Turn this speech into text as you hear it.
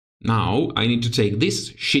Now I need to take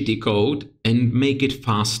this shitty code and make it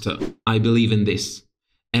faster. I believe in this.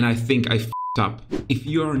 And I think I f***ed up. If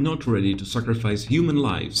you are not ready to sacrifice human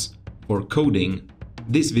lives for coding,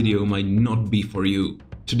 this video might not be for you.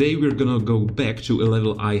 Today we're gonna go back to a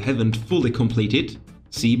level I haven't fully completed.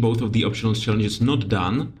 See, both of the optional challenges not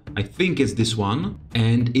done. I think it's this one,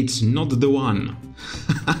 and it's not the one.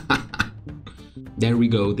 There we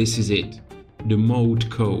go, this is it. The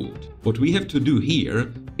mode code. What we have to do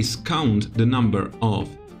here is count the number of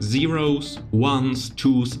zeros, ones,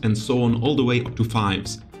 twos, and so on all the way up to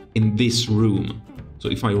fives in this room. So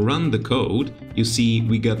if I run the code, you see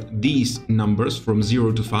we got these numbers from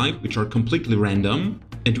 0 to 5, which are completely random,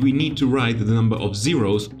 and we need to write the number of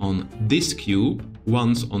zeros on this cube,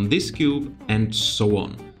 ones on this cube, and so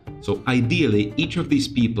on. So ideally, each of these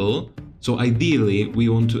people, we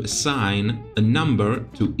want to assign a number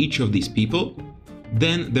to each of these people.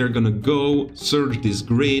 Then they're gonna go search this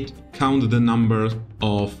grid, count the number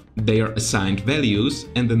of their assigned values,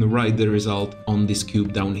 and then write the result on this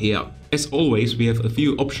cube down here. As always, we have a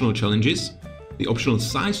few optional challenges. The optional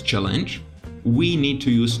size challenge, we need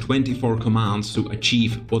to use 24 commands to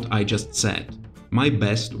achieve what I just said. My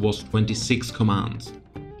best was 26 commands.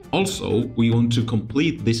 Also, we want to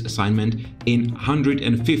complete this assignment in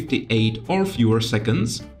 158 or fewer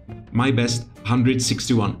seconds. My best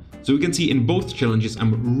 161. So you can see in both challenges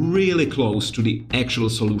I'm really close to the actual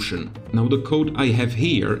solution. Now the code I have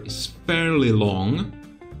here is fairly long.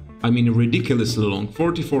 I mean ridiculously long,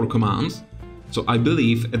 44 commands. So I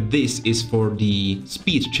believe this is for the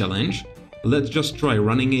speed challenge. Let's just try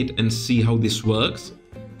running it and see how this works.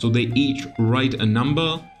 So they each write a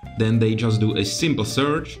number, then they just do a simple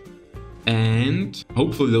search, and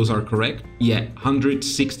hopefully those are correct. Yeah,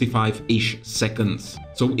 165-ish seconds.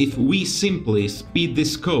 So if we simply speed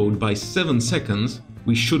this code by 7 seconds,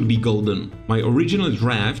 we should be golden. My original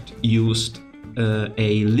draft used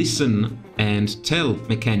a listen and tell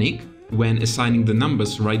mechanic when assigning the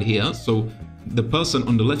numbers right here. So the person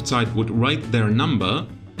on the left side would write their number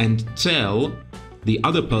and tell the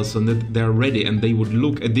other person that they're ready, and they would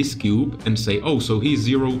look at this cube and say, oh, so he's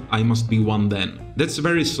 0, I must be 1 then. That's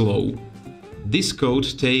very slow. This code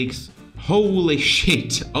takes... Holy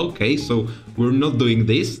shit! Okay, so we're not doing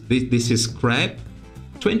this. This is crap.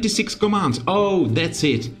 26 commands. Oh, that's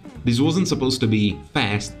it. This wasn't supposed to be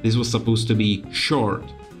fast. This was supposed to be short.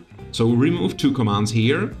 So remove 2 commands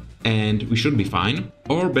here, and we should be fine.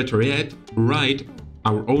 Or better yet, write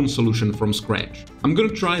our own solution from scratch. I'm gonna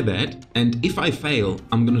try that, and if I fail,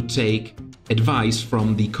 I'm gonna take advice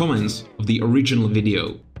from the comments of the original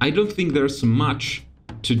video. I don't think there's much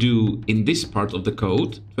to do in this part of the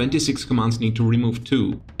code. 26 commands need to remove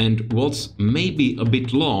 2. And what's maybe a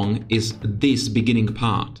bit long is this beginning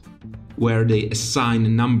part, where they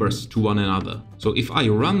assign numbers to one another. So if I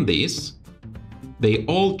run this, they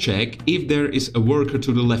all check if there is a worker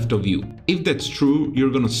to the left of you. If that's true,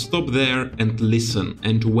 you're gonna stop there and listen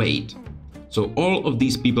and wait. So all of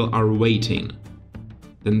these people are waiting.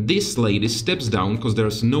 Then this lady steps down because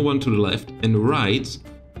there's no one to the left and writes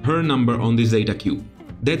her number on this data cube.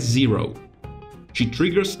 That's 0. She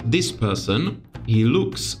triggers this person, he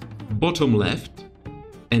looks bottom left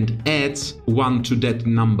and adds 1 to that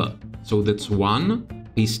number. So that's 1,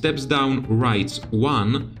 he steps down, writes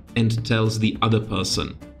 1 and tells the other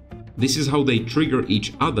person. This is how they trigger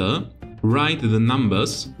each other, write the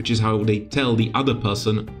numbers, which is how they tell the other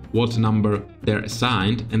person what number they're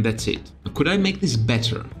assigned, and that's it. Could I make this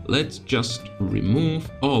better? Let's just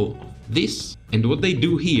remove all of this. And what they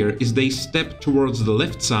do here is they step towards the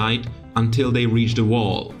left side until they reach the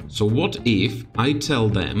wall. So what if I tell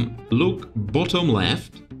them, look bottom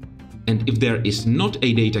left, and if there is not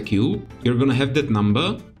a data cube, you're gonna have that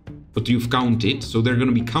number, but you've counted, so they're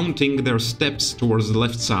gonna be counting their steps towards the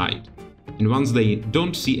left side. And once they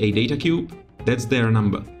don't see a data cube, that's their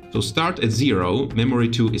number. So start at 0, memory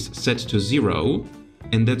 2 is set to 0,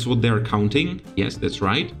 and that's what they're counting. Yes, that's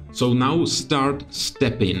right. So now start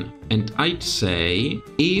stepping. And I'd say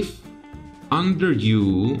if under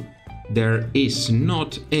you there is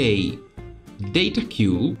not a data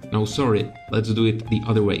cube, no, sorry, let's do it the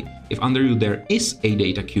other way. If under you there is a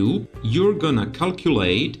data cube, you're gonna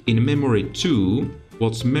calculate in memory 2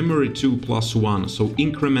 what's memory 2 plus 1, so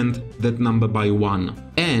increment that number by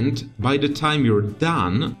 1. And by the time you're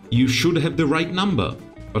done, you should have the right number.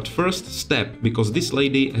 But first step, because this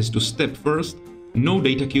lady has to step first, no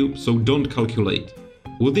data cube, so don't calculate.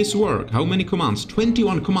 Will this work? How many commands?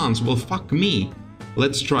 21 commands, well fuck me.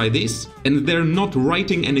 Let's try this. And they're not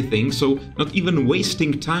writing anything, so not even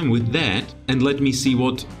wasting time with that. And let me see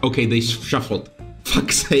what... Okay, they shuffled.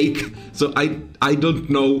 Fuck's sake. So I don't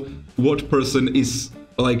know what person is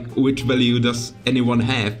like which value does anyone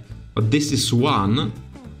have. But this is 1,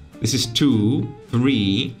 this is 2,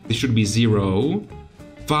 3, this should be 0,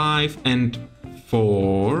 5 and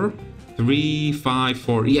 4, 3, 5,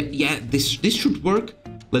 4. Yeah, this should work.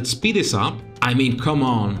 Let's speed this up. I mean, come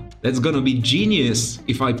on. That's gonna be genius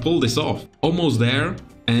if I pull this off. Almost there,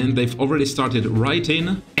 and they've already started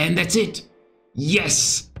writing, and that's it.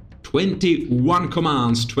 Yes! 21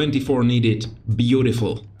 commands, 24 needed.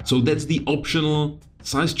 Beautiful. So that's the optional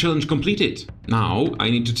size challenge completed. Now I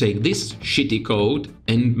need to take this shitty code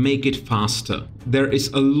and make it faster. There is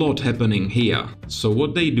a lot happening here. So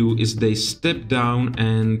what they do is they step down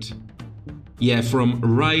and, yeah, from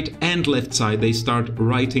right and left side they start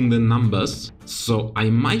writing the numbers. So I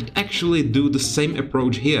might actually do the same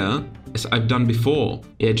approach here as I've done before.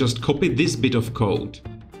 Yeah, just copy this bit of code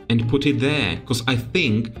and put it there, because I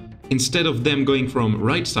think instead of them going from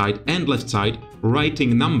right side and left side,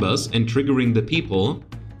 writing numbers and triggering the people,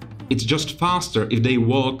 it's just faster if they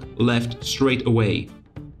walk left straight away.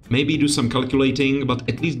 Maybe do some calculating, but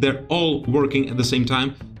at least they're all working at the same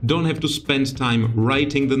time. Don't have to spend time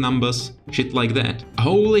writing the numbers, shit like that.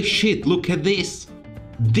 Holy shit, look at this!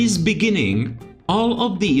 This beginning, all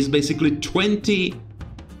of these, basically 20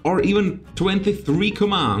 or even 23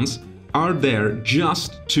 commands are there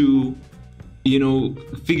just to, you know,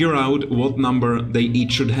 figure out what number they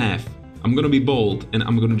each should have. I'm gonna be bold and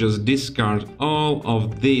I'm gonna just discard all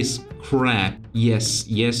of this crap.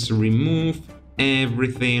 Yes, remove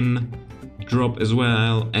everything, drop as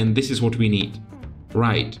well, and this is what we need.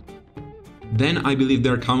 Right. Then I believe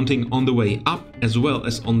they're counting on the way up as well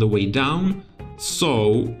as on the way down.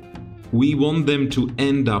 So we want them to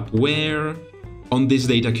end up where? On this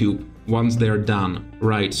data cube once they're done.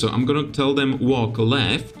 Right, so I'm gonna tell them walk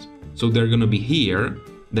left. So they're gonna be here,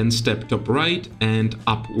 then step top right and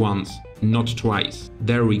up once, not twice.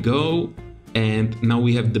 There we go. And now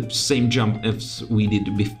we have the same jump as we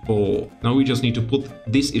did before. Now we just need to put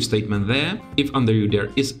this if statement there. If under you there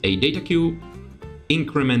is a data cube,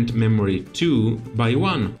 increment memory 2 by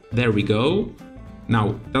 1. There we go.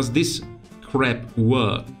 Now, does this crap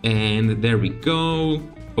work? And there we go.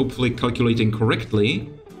 Hopefully calculating correctly.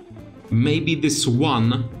 Maybe this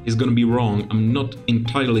 1 is gonna be wrong. I'm not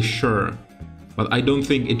entirely sure. But I don't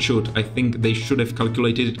think it should. I think they should have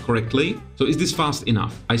calculated it correctly. So is this fast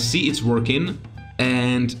enough? I see it's working,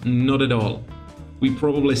 and not at all. We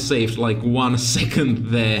probably saved like 1 second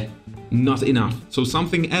there. Not enough. So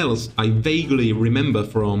something else I vaguely remember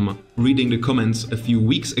from reading the comments a few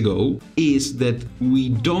weeks ago is that we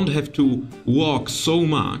don't have to walk so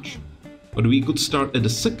much, but we could start at the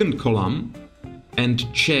second column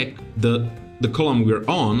and check the column we're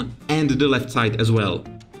on and the left side as well.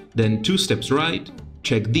 Then 2 steps right,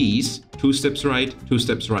 check these, 2 steps right, 2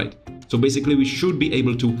 steps right. So basically we should be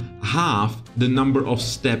able to halve the number of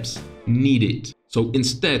steps needed. So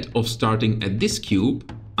instead of starting at this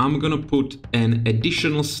cube, I'm gonna put an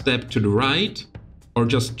additional step to the right, or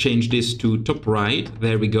just change this to top right,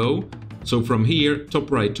 there we go. So from here,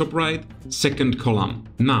 top right, second column.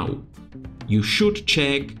 Now, you should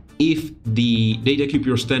check if the data cube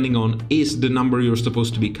you're standing on is the number you're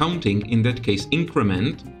supposed to be counting, in that case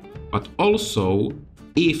increment, but also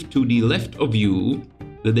if to the left of you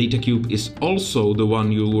the data cube is also the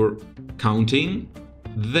one you were counting,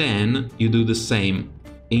 then you do the same.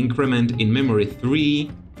 Increment in memory 3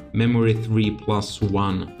 plus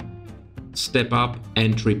 1. Step up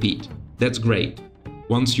and repeat. That's great.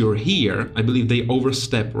 Once you're here, I believe they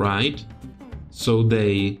overstep, right? So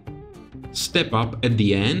they step up at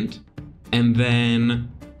the end and then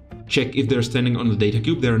check if they're standing on the data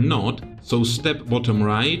cube. They're not, so step bottom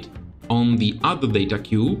right on the other data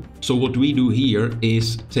cube. So what we do here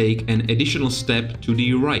is take an additional step to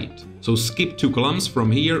the right. So skip 2 columns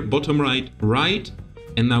from here, bottom right, right,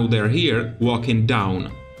 and now they're here walking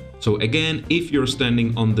down. So again, if you're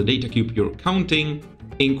standing on the data cube you're counting,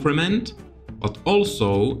 increment, but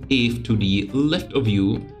also if to the left of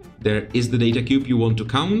you there is the data cube you want to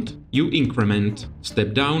count, you increment,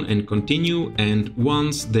 step down and continue, and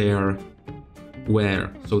once they're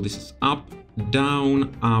where? So this is up,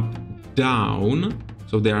 down,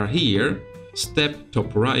 so they are here, step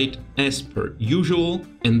top right as per usual,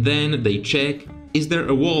 and then they check, is there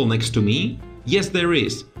a wall next to me? Yes there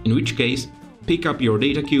is, in which case pick up your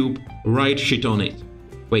data cube, write shit on it.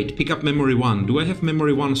 Wait, pick up memory 1. Do I have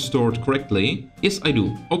memory 1 stored correctly? Yes, I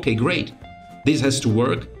do. Okay, great. This has to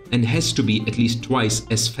work and has to be at least twice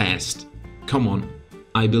as fast. Come on,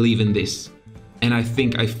 I believe in this. And I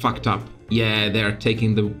think I fucked up. Yeah, they're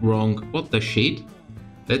taking the wrong... What the shit?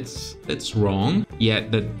 That's wrong. Yeah,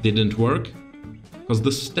 that didn't work. because the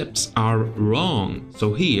steps are wrong.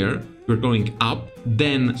 So here we're going up,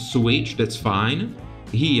 then switch, that's fine.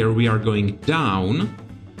 Here we are going down.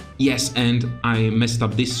 Yes, and I messed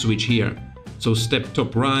up this switch here. So step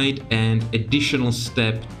top right and additional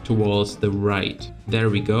step towards the right. There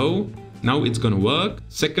we go. Now it's gonna work.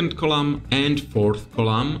 Second column and fourth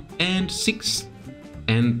column and sixth.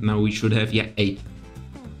 And now we should have, yeah, eighth.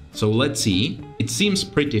 So let's see. It seems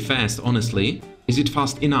pretty fast, honestly. Is it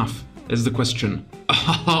fast enough? That's the question.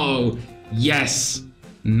 Oh, yes!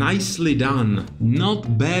 Nicely done.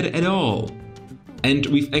 Not bad at all. And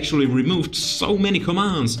we've actually removed so many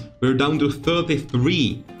commands. We're down to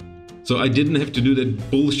 33. So I didn't have to do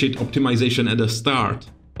that bullshit optimization at the start.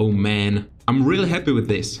 Oh man, I'm really happy with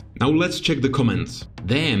this. Now let's check the comments.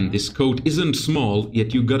 Damn, this code isn't small,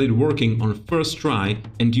 yet you got it working on first try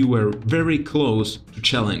and you were very close to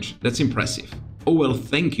challenge. That's impressive. Oh well,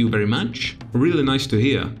 thank you very much. Really nice to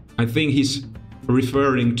hear. I think he's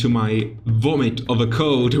referring to my vomit of a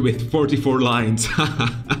code with 44 lines.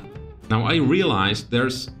 Now I realized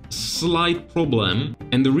there's a slight problem,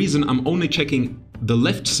 and the reason I'm only checking the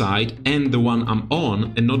left side and the one I'm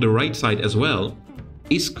on and not the right side as well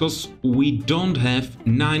is because we don't have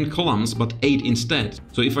 9 columns but 8 instead.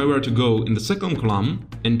 So if I were to go in the second column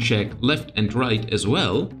and check left and right as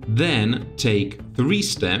well, then take 3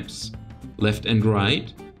 steps, left and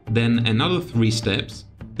right, then another 3 steps,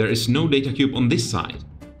 there is no data cube on this side.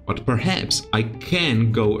 But perhaps I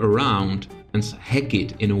can go around and hack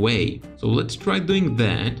it in a way. So let's try doing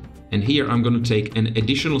that. And here I'm going to take an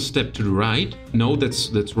additional step to the right. No,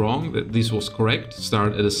 that's wrong. This was correct.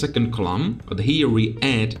 Start at the second column. But here we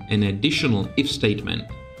add an additional if statement.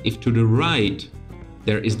 If to the right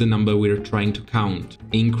there is the number we're trying to count,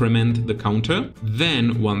 increment the counter.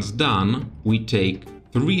 Then once done, we take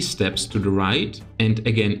 3 steps to the right and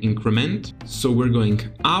again increment. So we're going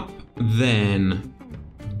up, then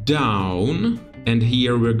down, and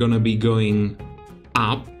here we're gonna be going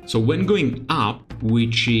up. So when going up,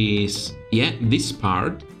 which is, yeah, this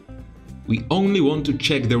part, we only want to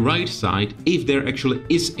check the right side if there actually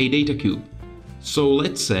is a data cube. So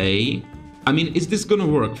let's say, I mean, is this gonna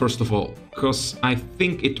work first of all? Because I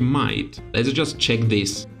think it might. Let's just check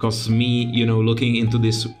this, because me, you know, looking into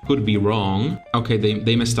this could be wrong. Okay,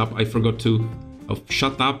 they messed up. I forgot to,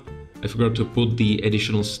 shut up. I forgot to put the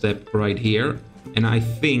additional step right here. And I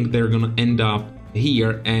think they're gonna end up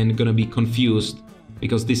here and gonna be confused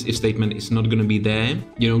because this if statement is not gonna be there.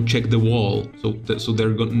 You know, check the wall. So they're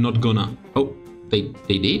not gonna. Oh, they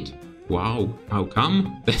did? Wow, how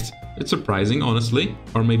come? That's surprising, honestly.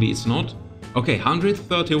 Or maybe it's not. Okay,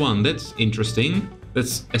 131, that's interesting.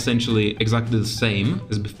 That's essentially exactly the same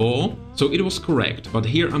as before. So it was correct, but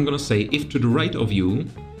here I'm gonna say if to the right of you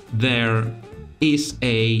there is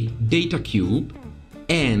a data cube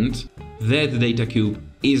and that data cube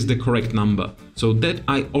is the correct number. So that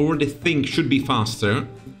I already think should be faster,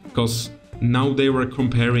 because now they were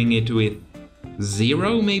comparing it with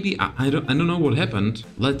 0 maybe? I don't know what happened.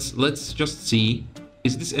 Let's just see.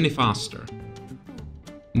 Is this any faster?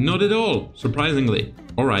 Not at all, surprisingly.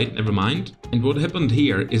 Alright, never mind. And what happened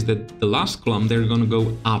here is that the last column, they're gonna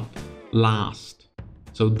go up last.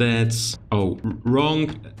 So that's, oh,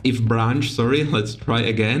 wrong if branch, sorry, let's try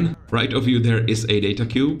again. Right of you there is a data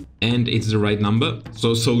cube and it's the right number.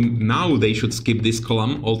 So now they should skip this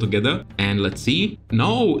column altogether. And let's see.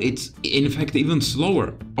 No, it's in fact even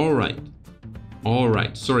slower.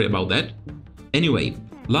 Alright, sorry about that. Anyway,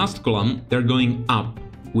 last column, they're going up,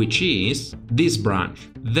 which is this branch.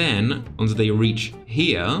 Then, once they reach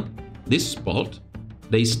here, this spot,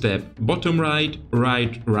 they step bottom right,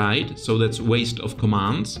 right, right, so that's waste of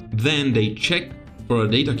commands. Then they check for a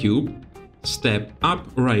data cube, step up,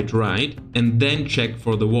 right, right, and then check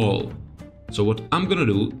for the wall. So what I'm gonna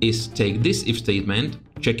do is take this if statement,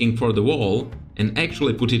 checking for the wall, and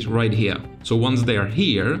actually put it right here. So once they are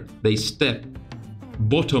here, they step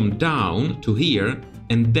bottom down to here,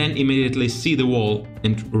 and then immediately see the wall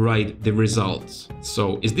and write the results.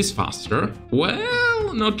 So is this faster?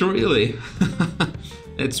 Well, not really.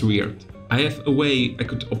 That's weird. I have a way I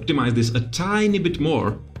could optimize this a tiny bit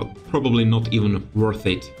more, but probably not even worth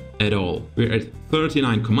it at all. We're at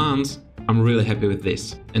 39 commands. I'm really happy with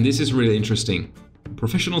this. And this is really interesting.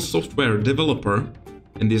 Professional software developer,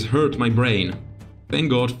 and this hurt my brain.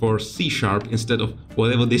 Thank God for C# instead of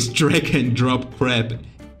whatever this drag and drop crap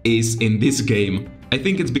is in this game. I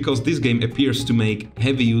think it's because this game appears to make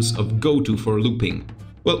heavy use of goto for looping.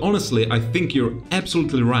 Well, honestly, I think you're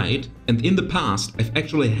absolutely right, and in the past I've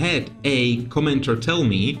actually had a commenter tell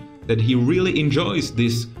me that he really enjoys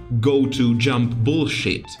this goto jump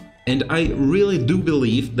bullshit. And I really do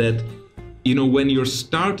believe that, you know, when you're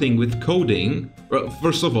starting with coding, Well,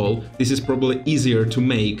 first of all, this is probably easier to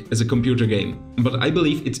make as a computer game, but I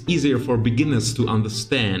believe it's easier for beginners to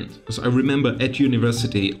understand. Because I remember at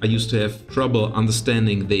university I used to have trouble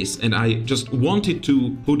understanding this, and I just wanted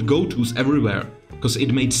to put go-tos everywhere, because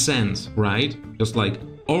it made sense, right? Just like,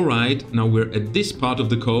 alright, now we're at this part of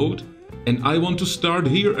the code, and I want to start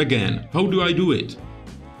here again. How do I do it?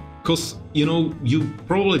 Because, you know, you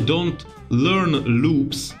probably don't learn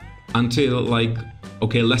loops until like,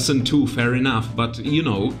 okay, lesson 2, fair enough, but you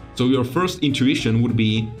know, so your first intuition would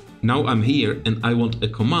be, now I'm here and I want a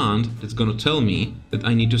command that's gonna tell me that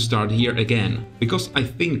I need to start here again. Because I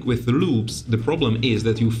think with the loops, the problem is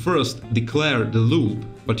that you first declare the loop,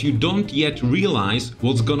 but you don't yet realize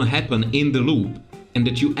what's gonna happen in the loop, and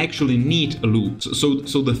that you actually need a loop. So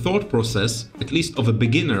the thought process, at least of a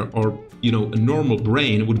beginner or, you know, a normal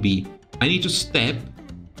brain would be, I need to step,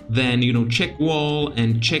 then, you know, check wall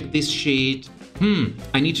and check this shit.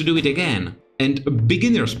 I need to do it again. And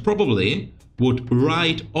beginners probably would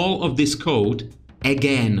write all of this code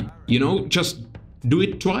again. You know, just do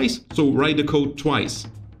it twice, so write the code twice.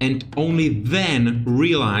 And only then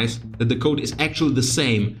realize that the code is actually the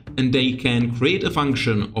same and they can create a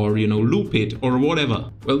function or, you know, loop it or whatever.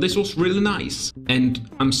 Well, this was really nice. And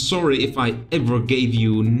I'm sorry if I ever gave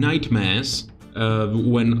you nightmares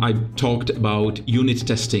when I talked about unit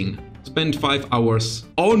testing. Spent 5 hours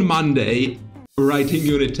on Monday writing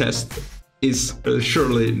unit tests is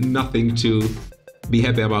surely nothing to be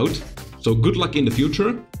happy about. So good luck in the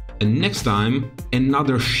future. And next time,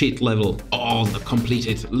 another shit level. Oh,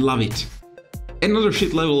 completed. Love it. Another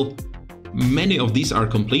shit level. Many of these are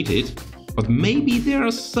completed, but maybe there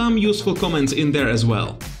are some useful comments in there as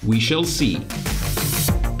well. We shall see.